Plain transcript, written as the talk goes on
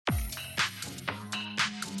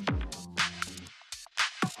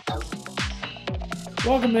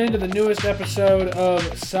Welcome into the newest episode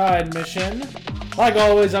of Side Mission. Like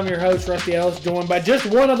always, I'm your host, Rusty Ellis, joined by just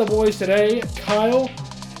one of the boys today, Kyle.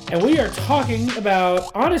 And we are talking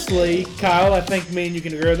about, honestly, Kyle, I think me and you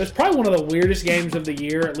can agree with this, probably one of the weirdest games of the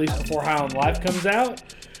year, at least before High on Life comes out.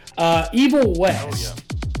 Evil West. Oh,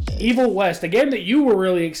 yeah. Evil West, a game that you were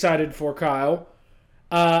really excited for, Kyle.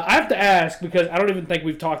 I have to ask, because I don't even think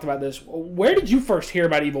we've talked about this, where did you first hear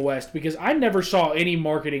about Evil West? Because I never saw any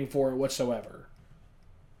marketing for it whatsoever.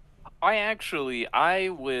 I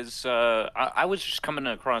was just coming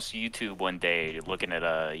across YouTube one day looking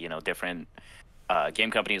at different game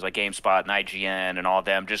companies like GameSpot and IGN and all of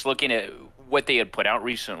them, just looking at what they had put out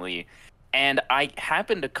recently. And I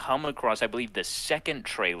happened to come across, I believe, the second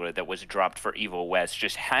trailer that was dropped for Evil West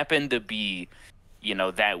just happened to be,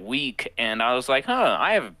 that week. And I was like,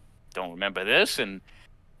 don't remember this. And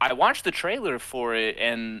I watched the trailer for it,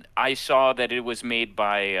 and I saw that it was made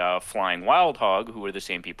by Flying Wild Hog, who are the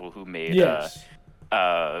same people who made Yes.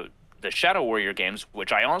 the Shadow Warrior games,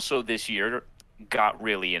 which I also this year got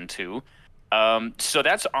really into. So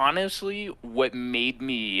that's honestly what made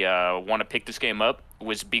me want to pick this game up,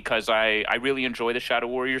 was because I really enjoy the Shadow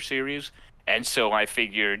Warrior series, and so I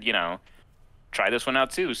figured, try this one out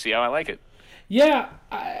too, see how I like it. Yeah,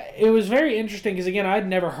 it was very interesting because, again, I'd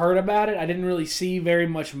never heard about it. I didn't really see very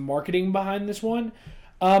much marketing behind this one.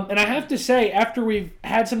 And I have to say, after we've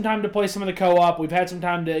had some time to play some of the co-op, we've had some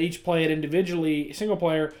time to each play it individually, single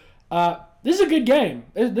player, this is a good game.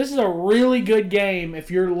 This is a really good game if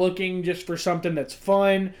you're looking just for something that's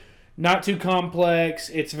fun, not too complex.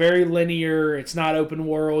 It's very linear. It's not open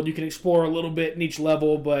world. You can explore a little bit in each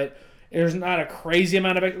level, but there's not a crazy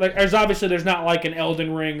amount of... there's not like an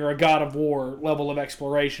Elden Ring or a God of War level of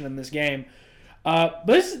exploration in this game. But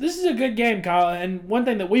this is a good game, Kyle. And one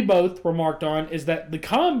thing that we both remarked on is that the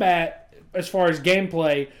combat, as far as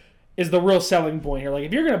gameplay, is the real selling point here. Like,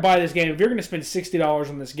 if you're going to buy this game, if you're going to spend $60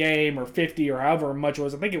 on this game, or $50, or however much it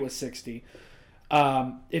was, I think it was $60.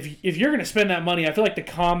 If you're going to spend that money, I feel like the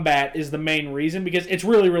combat is the main reason, because it's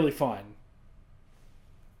really, really fun.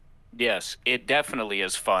 Yes, it definitely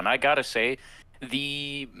is fun. I gotta say,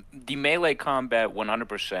 the melee combat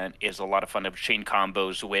 100% is a lot of fun to chain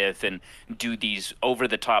combos with and do these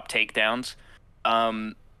over-the-top takedowns.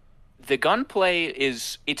 The gunplay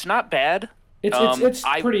it's not bad. It's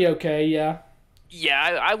pretty okay, yeah.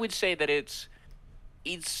 Yeah, I would say that it's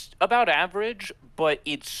about average, but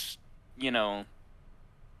it's, not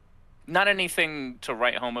anything to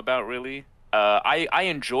write home about, really. I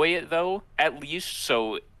enjoy it, though, at least,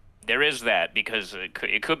 so there is that, because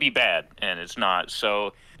it could be bad, and it's not.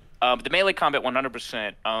 So, the melee combat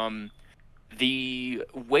 100%. The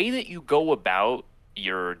way that you go about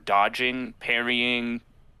your dodging, parrying,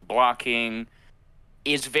 blocking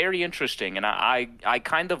is very interesting, and I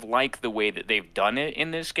kind of like the way that they've done it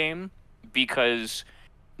in this game, because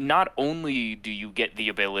not only do you get the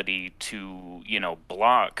ability to,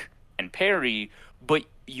 block and parry, but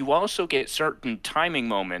you also get certain timing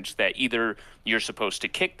moments that either you're supposed to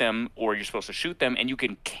kick them or you're supposed to shoot them, and you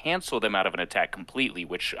can cancel them out of an attack completely,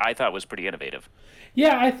 which I thought was pretty innovative.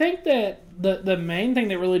 Yeah, I think that the main thing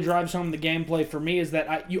that really drives home the gameplay for me is that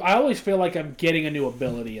I always feel like I'm getting a new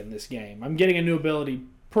ability in this game. I'm getting a new ability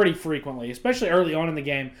pretty frequently, especially early on in the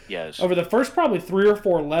game. Yes. Over the first probably 3 or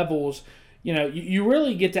 4 levels, you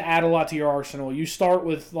really get to add a lot to your arsenal. You start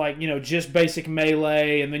with, just basic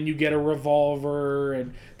melee, and then you get a revolver,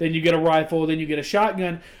 and then you get a rifle, then you get a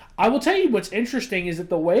shotgun. I will tell you what's interesting is that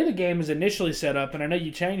the way the game is initially set up, and I know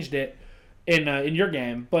you changed it in your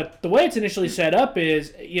game, but the way it's initially set up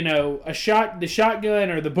is, the shotgun,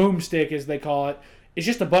 or the boomstick as they call it, is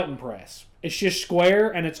just a button press. It's just square,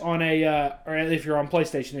 and it's on or if you're on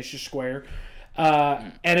PlayStation, it's just square.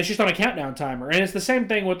 And it's just on a countdown timer. And it's the same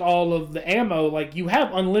thing with all of the ammo. Like, you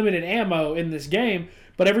have unlimited ammo in this game,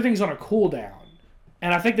 but everything's on a cooldown.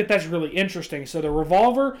 And I think that that's really interesting. So the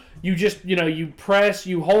revolver, you just, you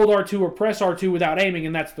hold R2 or press R2 without aiming,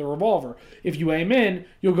 and that's the revolver. If you aim in,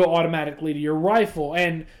 you'll go automatically to your rifle.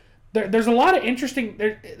 And there's a lot of interesting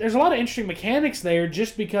mechanics there,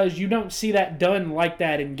 just because you don't see that done like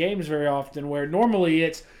that in games very often, where normally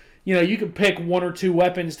it's, you can pick 1 or 2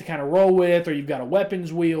 weapons to kind of roll with, or you've got a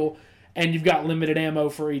weapons wheel, and you've got limited ammo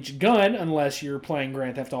for each gun, unless you're playing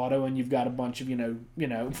Grand Theft Auto and you've got a bunch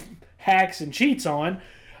of, hacks and cheats on.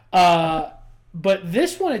 But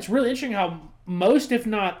this one, it's really interesting how most, if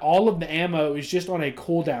not all, of the ammo is just on a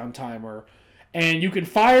cooldown timer. And you can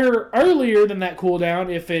fire earlier than that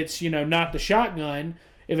cooldown if it's, not the shotgun.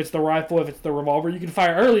 If it's the rifle, if it's the revolver, you can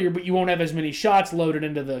fire earlier, but you won't have as many shots loaded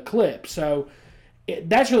into the clip. So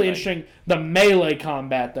That's really Right. interesting. The melee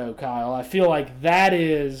combat, though, Kyle, I feel like that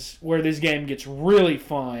is where this game gets really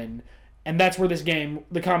fun, and that's where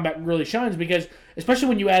the combat really shines because, especially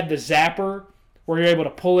when you add the zapper, where you're able to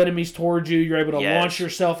pull enemies towards you, you're able to launch Yes.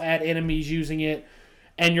 yourself at enemies using it,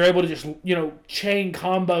 and you're able to just chain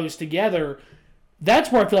combos together.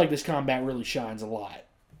 That's where I feel like this combat really shines a lot.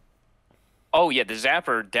 Oh yeah, the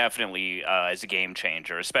Zapper definitely is a game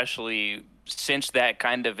changer, especially since that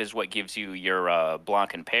kind of is what gives you your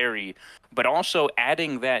block and parry, but also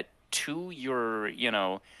adding that to your,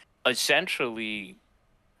 essentially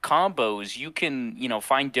combos, you can,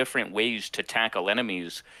 find different ways to tackle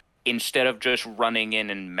enemies instead of just running in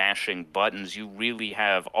and mashing buttons. You really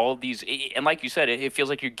have all these, and like you said, it feels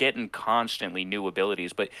like you're getting constantly new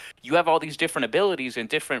abilities, but you have all these different abilities and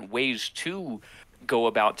different ways to go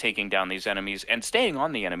about taking down these enemies and staying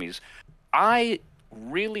on the enemies. I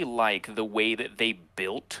really like the way that they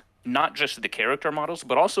built not just the character models,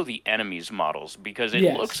 but also the enemies models, because it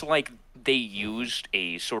Yes. looks like they used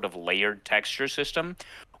a sort of layered texture system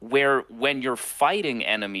where when you're fighting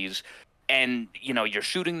enemies and you're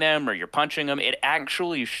shooting them or you're punching them, it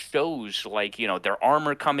actually shows like their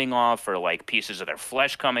armor coming off or like pieces of their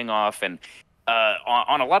flesh coming off. And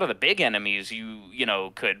on a lot of the big enemies,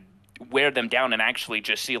 you could wear them down and actually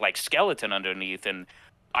just see like skeleton underneath. And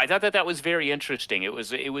I thought that was very interesting. It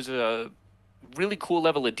was a really cool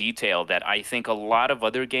level of detail that I think a lot of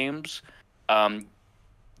other games um,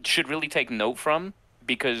 should really take note from,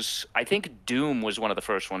 because I think Doom was one of the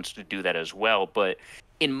first ones to do that as well. But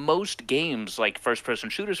in most games, like first person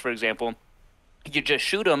shooters, for example, you just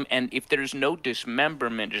shoot them, and if there's no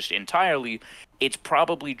dismemberment just entirely, it's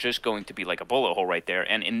probably just going to be like a bullet hole right there.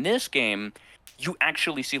 And in this game, you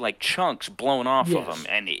actually see like chunks blown off of them, Yes.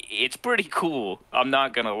 and it's pretty cool. I'm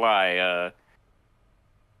not gonna lie.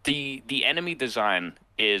 The enemy design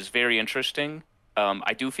is very interesting.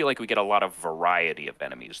 I do feel like we get a lot of variety of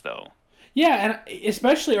enemies, though. Yeah, and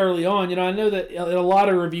especially early on, I know that a lot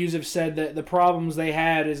of reviews have said that the problems they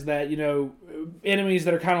had is that, enemies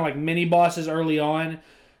that are kind of like mini bosses early on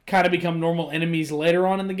kind of become normal enemies later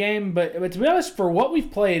on in the game. But to be honest, for what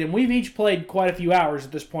we've played, and we've each played quite a few hours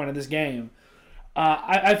at this point of this game,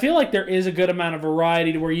 I feel like there is a good amount of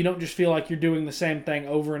variety to where you don't just feel like you're doing the same thing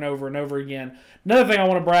over and over and over again. Another thing I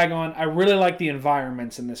want to brag on, I really like the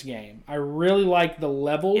environments in this game. I really like the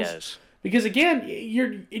levels Yes. because again,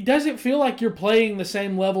 it doesn't feel like you're playing the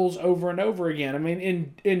same levels over and over again. I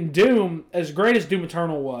mean, in Doom, as great as Doom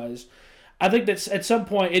Eternal was, I think that at some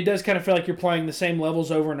point it does kind of feel like you're playing the same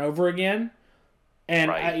levels over and over again. And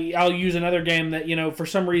Right. I'll use another game that for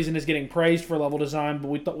some reason is getting praised for level design,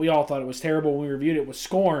 but we all thought it was terrible when we reviewed it. Was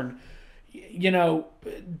Scorn. You know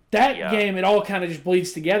that Yeah. game, it all kind of just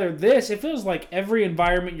bleeds together. This, it feels like every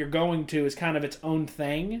environment you're going to is kind of its own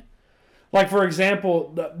thing. Like for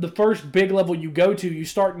example, the first big level you go to, you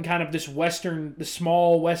start in kind of the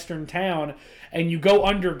small western town, and you go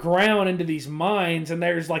underground into these mines, and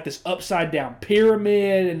there's like this upside down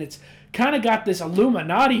pyramid, and it's kind of got this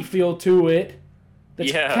Illuminati feel to it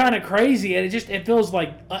that's Yeah. kind of crazy, and it feels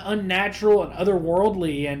like unnatural and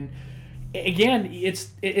otherworldly. And again,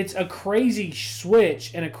 it's a crazy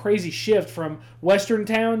switch and a crazy shift from Western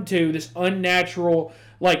Town to this unnatural,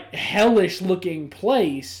 like hellish looking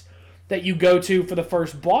place that you go to for the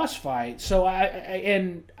first boss fight. So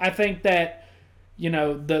I think that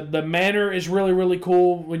the manor is really really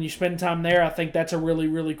cool when you spend time there. I think that's a really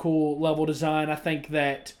really cool level design. I think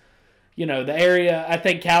that the area, I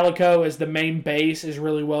think Calico as the main base is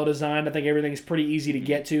really well designed. I think everything's pretty easy to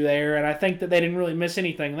get to there, and I think that they didn't really miss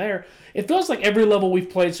anything there. It feels like every level we've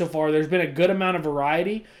played so far, there's been a good amount of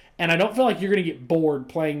variety, and I don't feel like you're going to get bored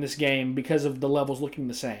playing this game because of the levels looking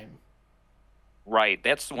the same. Right.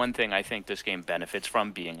 That's the one thing I think this game benefits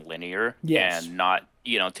from, being linear Yes. and not,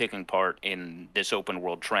 taking part in this open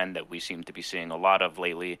world trend that we seem to be seeing a lot of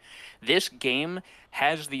lately. This game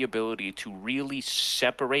has the ability to really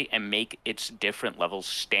separate and make its different levels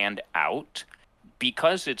stand out.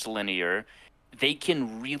 Because it's linear, they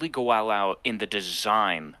can really go all out in the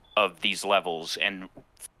design of these levels and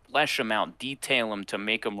flesh them out, detail them to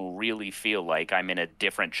make them really feel like I'm in a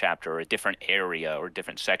different chapter or a different area or a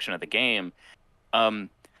different section of the game. um,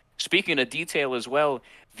 Speaking of detail as well,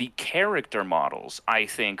 the character models I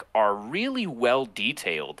think are really well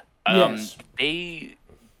detailed. Yes. They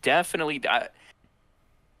definitely.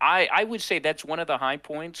 I would say that's one of the high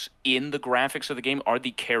points in the graphics of the game are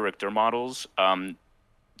the character models.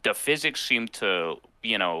 The physics seem to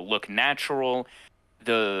look natural.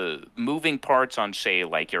 The moving parts on, say,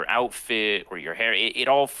 like your outfit or your hair, it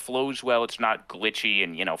all flows well. It's not glitchy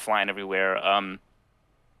and flying everywhere.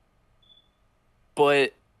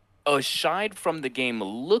 But aside from the game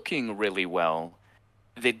looking really well,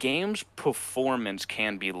 the game's performance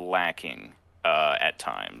can be lacking at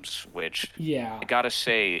times, which Yeah. I gotta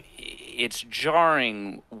say, it's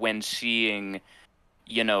jarring when seeing,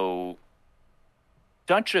 you know,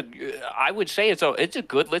 such a. I would say it's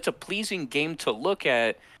a pleasing game to look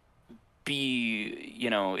at.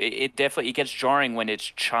 It definitely it gets jarring when it's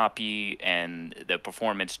choppy and the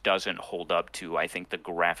performance doesn't hold up to, I think, the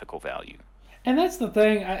graphical value. And that's the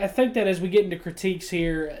thing. I think that as we get into critiques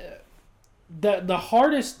here, the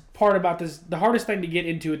hardest part about this, the hardest thing to get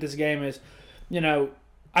into with this game is, you know,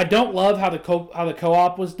 I don't love how the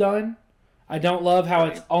co-op was done. I don't love how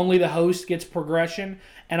it's Right. only the host gets progression,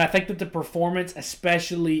 and I think that the performance,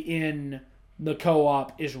 especially in the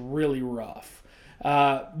co-op, is really rough.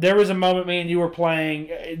 There was a moment me and you were playing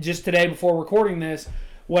just today before recording this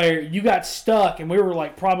where you got stuck, and we were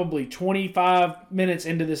like probably 25 minutes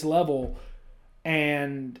into this level,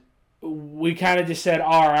 and we kind of just said,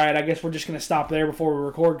 all right, I guess we're just going to stop there before we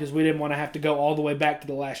record because we didn't want to have to go all the way back to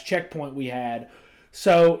the last checkpoint we had.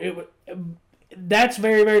 So that's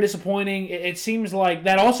very, very disappointing. It seems like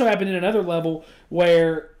that also happened in another level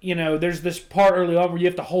where, you know, there's this part early on where you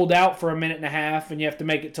have to hold out for a minute and a half and you have to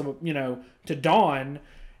make it to, you know, to dawn.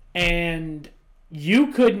 And you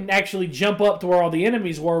couldn't actually jump up to where all the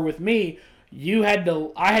enemies were with me. I had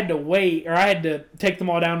to wait, or I had to take them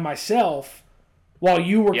all down myself while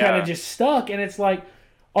you were kind Yeah. of just stuck. And it's like,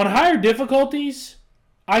 on higher difficulties,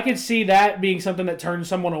 I could see that being something that turns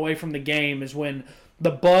someone away from the game, is when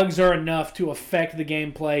the bugs are enough to affect the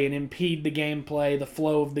gameplay and impede the gameplay, the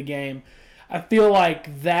flow of the game. I feel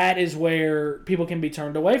like that is where people can be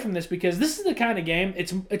turned away from this, because this is the kind of game,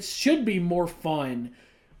 it should be more fun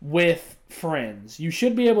with friends. You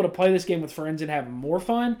should be able to play this game with friends and have more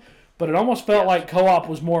fun, but it almost felt Yes. like co-op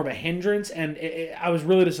was more of a hindrance, and I was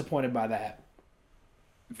really disappointed by that.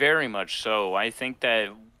 Very much so. I think that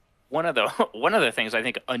one of the one of the things I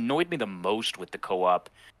think annoyed me the most with the co-op,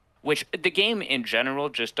 which the game in general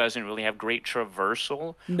just doesn't really have great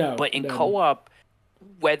traversal, No, but in no. co-op,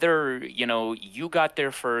 whether, you got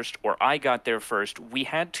there first or I got there first, we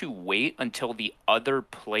had to wait until the other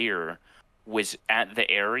player was at the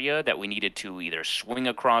area that we needed to either swing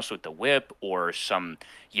across with the whip, or some,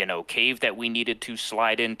 cave that we needed to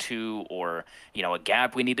slide into, or, a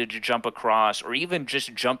gap we needed to jump across, or even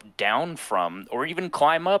just jump down from, or even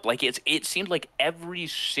climb up. Like, it seemed like every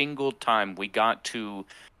single time we got to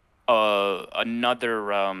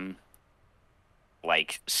another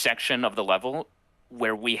like section of the level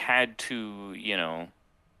where we had to,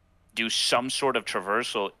 do some sort of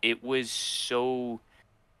traversal, it was so.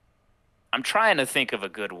 I'm trying to think of a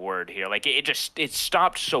good word here. Like, it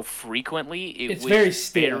stopped so frequently. It's very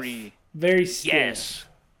stiff. Very stiff. Yes.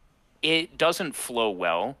 It doesn't flow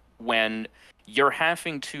well when you're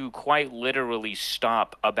having to quite literally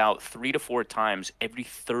stop about 3 to 4 times every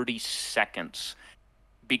 30 seconds,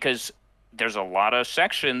 because there's a lot of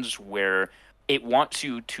sections where it wants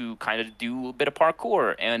you to kind of do a bit of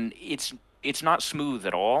parkour, and it's not smooth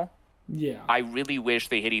at all. Yeah. I really wish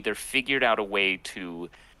they had either figured out a way to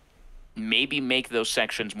maybe make those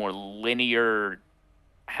sections more linear,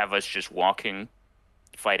 have us just walking,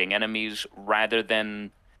 fighting enemies, rather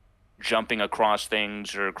than jumping across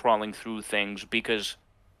things or crawling through things, because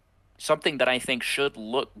something that I think should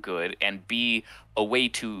look good and be a way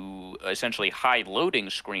to essentially hide loading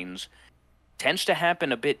screens tends to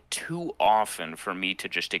happen a bit too often for me to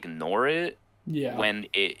just ignore it Yeah. when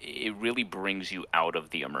it really brings you out of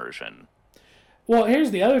the immersion. Well,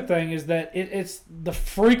 here's the other thing, is that it's the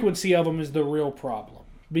frequency of them is the real problem.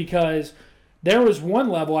 Because there was one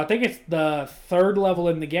level, I think it's the third level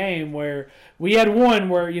in the game, where we had one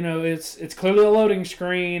where, it's clearly a loading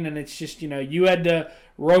screen, and it's just, you had to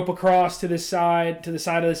rope across to the side of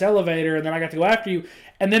this elevator, and then I got to go after you,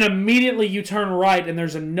 and then immediately you turn right, and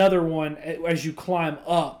there's another one as you climb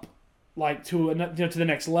up, like to the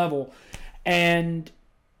next level, and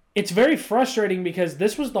it's very frustrating because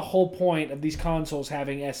this was the whole point of these consoles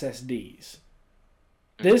having SSDs.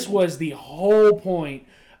 This was the whole point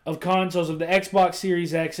of consoles of the Xbox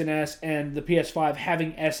Series X and S and the PS5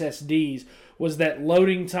 having SSDs, was that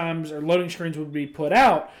loading times or loading screens would be put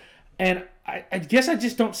out. And I guess I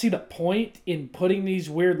just don't see the point in putting these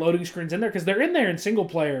weird loading screens in there, because they're in there in single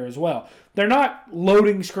player as well. They're not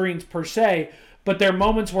loading screens per se, but they're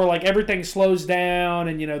moments where like everything slows down,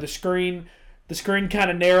 and the screen kind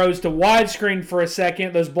of narrows to widescreen for a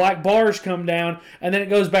second. Those black bars come down, and then it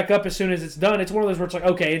goes back up as soon as it's done. It's one of those where it's like,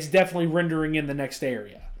 okay, it's definitely rendering in the next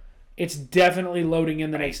area. It's definitely loading in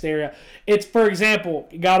the next area. It's, for example,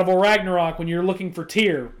 God of War Ragnarok, when you're looking for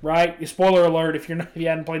Tyr, right? Spoiler alert if you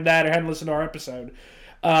hadn't played that or hadn't listened to our episode.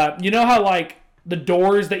 You know how like the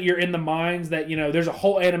doors that you're in the mines that there's a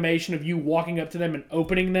whole animation of you walking up to them and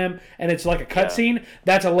opening them, and it's like a cutscene.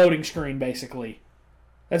 That's a loading screen basically.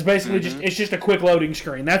 That's basically just a quick loading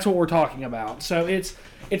screen. That's what we're talking about. So it's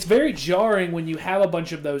very jarring when you have a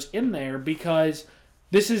bunch of those in there, because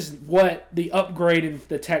this is what the upgrade in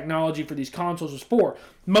the technology for these consoles was for.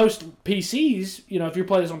 Most PCs, if you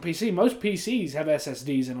play this on PC, most PCs have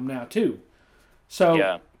SSDs in them now too.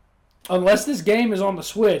 So unless this game is on the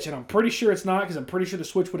Switch, and I'm pretty sure it's not, because I'm pretty sure the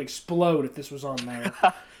Switch would explode if this was on there.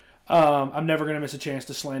 I'm never going to miss a chance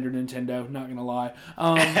to slander Nintendo, not going to lie.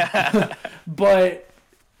 But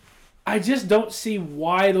I just don't see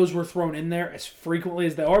why those were thrown in there as frequently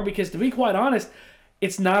as they are, because to be quite honest,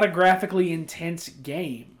 it's not a graphically intense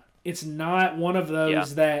game. It's not one of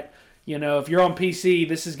those that, if you're on PC,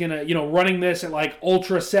 this is going to, running this at like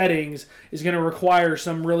ultra settings is going to require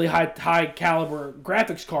some really high caliber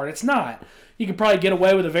graphics card. It's not. You could probably get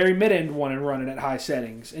away with a very mid-end one and run it at high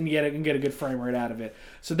settings and get a good frame rate out of it.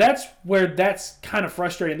 So that's where that's kind of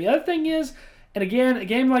frustrating. The other thing is, and again, a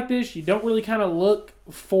game like this, you don't really kind of look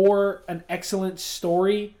for an excellent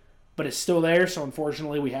story, but it's still there, so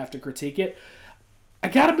unfortunately we have to critique it. I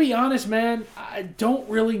gotta be honest, man, I don't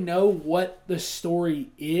really know what the story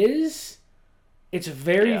is. It's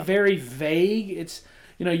very, very vague. It's,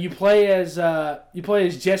 you play as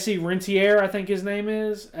Jesse Rentier, I think his name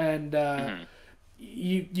is, and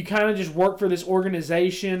you kind of just work for this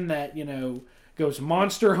organization that, goes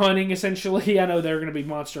monster hunting, essentially. I know there are going to be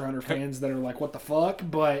Monster Hunter fans that are like, what the fuck?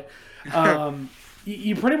 But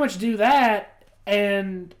you pretty much do that,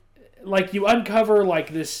 and like you uncover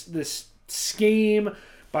like this scheme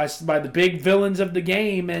by the big villains of the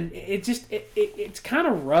game, and it's kind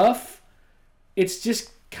of rough. It's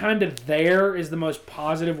just kind of there is the most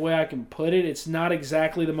positive way I can put it. It's not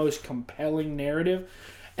exactly the most compelling narrative,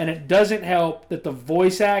 and it doesn't help that the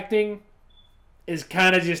voice acting is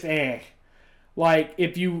kind of just Like,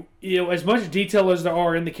 if you as much detail as there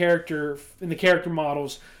are in the character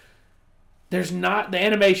models, the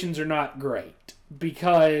animations are not great,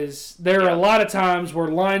 because there are a lot of times where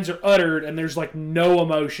lines are uttered and there's like no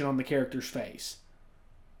emotion on the character's face.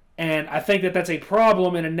 And I think that that's a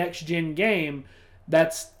problem in a next-gen game.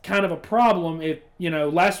 That's kind of a problem if,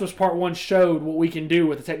 Last of Us Part 1 showed what we can do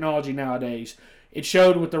with the technology nowadays. It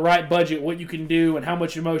showed with the right budget what you can do and how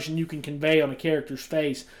much emotion you can convey on a character's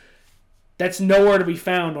face. That's nowhere to be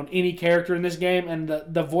found on any character in this game, and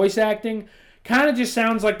the voice acting kind of just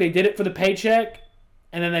sounds like they did it for the paycheck,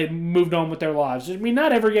 and then they moved on with their lives. I mean,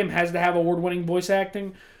 not every game has to have award-winning voice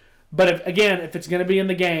acting, but if it's going to be in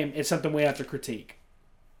the game, it's something we have to critique.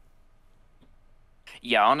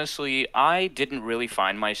 Yeah, honestly, I didn't really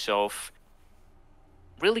find myself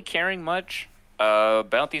really caring much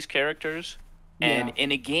about these characters. And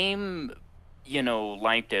in a game,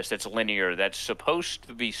 like this, that's linear, that's supposed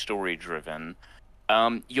to be story-driven,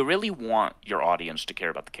 you really want your audience to care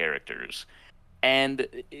about the characters. And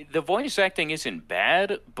the voice acting isn't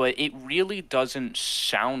bad, but it really doesn't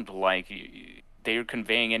sound like they're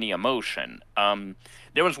conveying any emotion.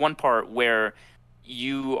 There was one part where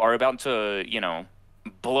you are about to,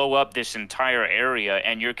 blow up this entire area,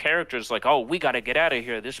 and your character's like, oh, we gotta get out of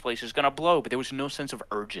here, this place is gonna blow, but there was no sense of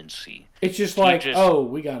urgency. It's just like, oh,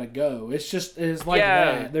 we gotta go. It's like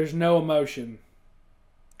that. There's no emotion.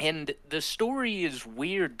 And the story is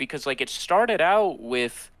weird, because like it started out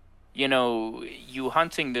with, you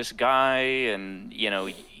hunting this guy and,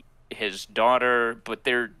 his daughter, but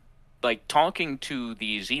they're like talking to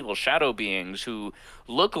these evil shadow beings who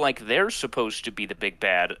look like they're supposed to be the big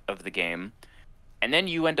bad of the game. And then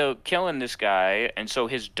you end up killing this guy, and so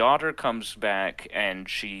his daughter comes back, and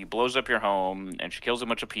she blows up your home, and she kills a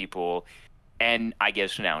bunch of people, and I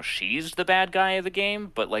guess now she's the bad guy of the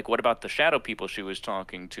game, but, like, what about the shadow people she was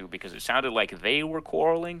talking to? Because it sounded like they were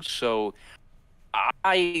quarreling, so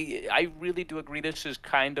I really do agree this is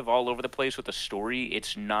kind of all over the place with the story.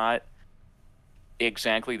 It's not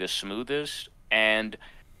exactly the smoothest, and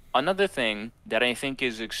another thing that I think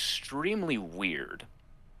is extremely weird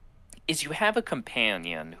is you have a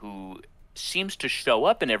companion who seems to show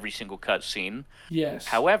up in every single cutscene. Yes.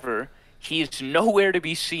 However, he is nowhere to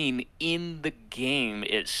be seen in the game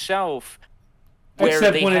itself.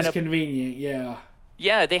 Except when it's convenient, yeah.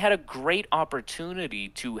 Yeah, they had a great opportunity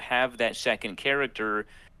to have that second character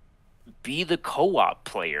be the co-op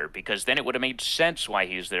player, because then it would have made sense why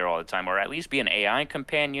he's there all the time, or at least be an AI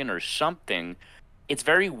companion or something. It's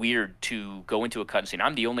very weird to go into a cutscene.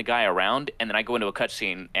 I'm the only guy around, and then I go into a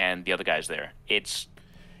cutscene, and the other guy's there. It's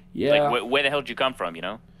like, where the hell did you come from?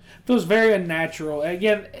 Feels very unnatural.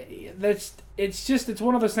 Again, it's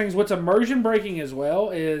one of those things. What's immersion breaking as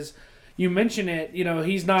well is, you mention it,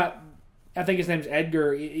 he's not, I think his name's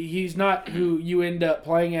Edgar, he's not who you end up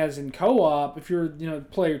playing as in co-op if you're,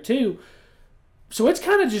 player 2. So it's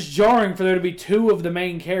kind of just jarring for there to be 2 of the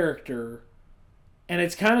main character, and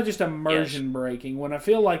it's kind of just immersion breaking when I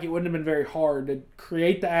feel like it wouldn't have been very hard to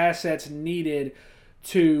create the assets needed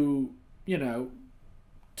to,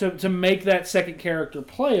 to make that second character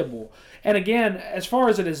playable. And again, as far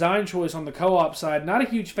as a design choice on the co-op side, not a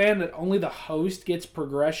huge fan that only the host gets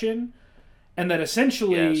progression, and that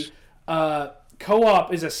essentially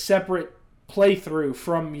co-op is a separate playthrough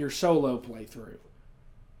from your solo playthrough.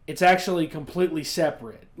 It's actually completely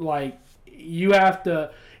separate. Like, you have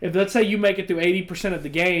to, if let's say you make it through 80% of the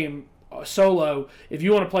game solo, if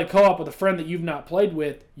you want to play co-op with a friend that you've not played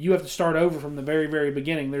with, you have to start over from the very, very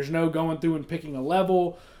beginning. There's no going through and picking a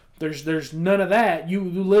level. There's none of that. You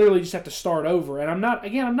literally just have to start over. And I'm not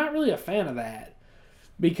really a fan of that,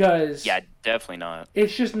 because definitely not.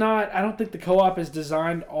 It's just not. I don't think the co-op is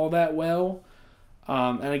designed all that well.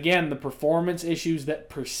 And again, the performance issues that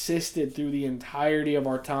persisted through the entirety of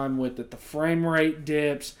our time with it, the frame rate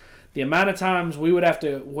dips, the amount of times we would have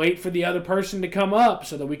to wait for the other person to come up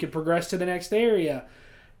so that we could progress to the next area.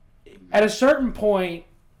 At a certain point,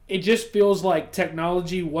 it just feels like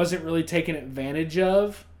technology wasn't really taken advantage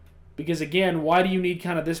of. Because again, why do you need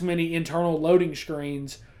kind of this many internal loading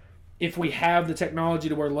screens if we have the technology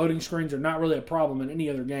to where loading screens are not really a problem in any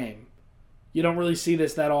other game? You don't really see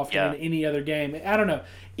this that often in any other game. I don't know.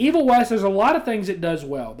 Evil West, there's a lot of things it does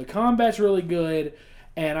well. The combat's really good,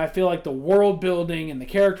 and I feel like the world building and the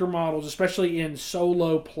character models, especially in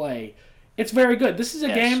solo play, it's very good. This is a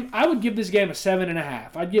game, I would give this game a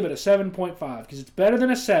 7.5. I'd give it a 7.5 because it's better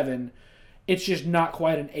than a 7. It's just not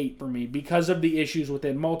quite an 8 for me because of the issues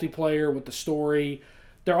within multiplayer, with the story.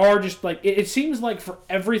 There are just like, it seems like for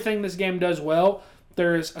everything this game does well,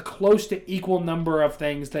 there's a close to equal number of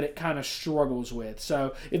things that it kind of struggles with.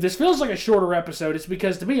 So if this feels like a shorter episode, it's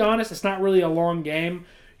because, to be honest, it's not really a long game.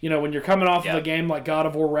 When you're coming off of a game like God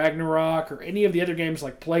of War Ragnarok or any of the other games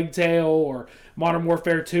like Plague Tale or Modern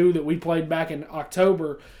Warfare 2 that we played back in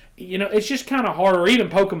October, it's just kind of hard, or even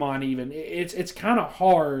Pokemon even. It's kind of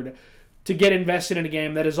hard to get invested in a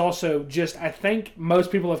game that is also just, I think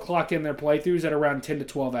most people have clocked in their playthroughs at around 10 to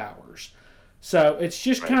 12 hours. So it's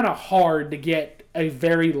just kind of hard to get a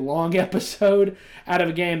very long episode out of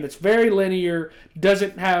a game that's very linear,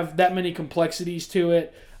 doesn't have that many complexities to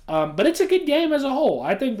it, but it's a good game as a whole.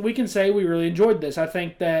 I think we can say we really enjoyed this. I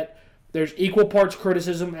think that there's equal parts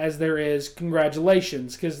criticism as there is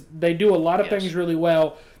congratulations, because they do a lot of things really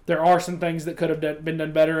well. There are some things that could have been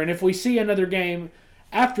done better, and if we see another game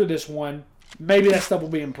after this one, maybe that stuff will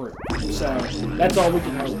be improved. So that's all we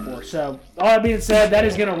can hope for. So all that being said, that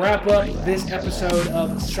is going to wrap up this episode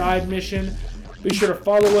of Side Mission. Be sure to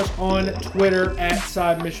follow us on Twitter at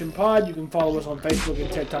Side Mission Pod. You can follow us on Facebook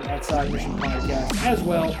and TikTok at Side Mission Podcast as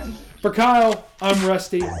well. For Kyle, I'm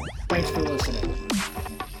Rusty. Thanks for listening.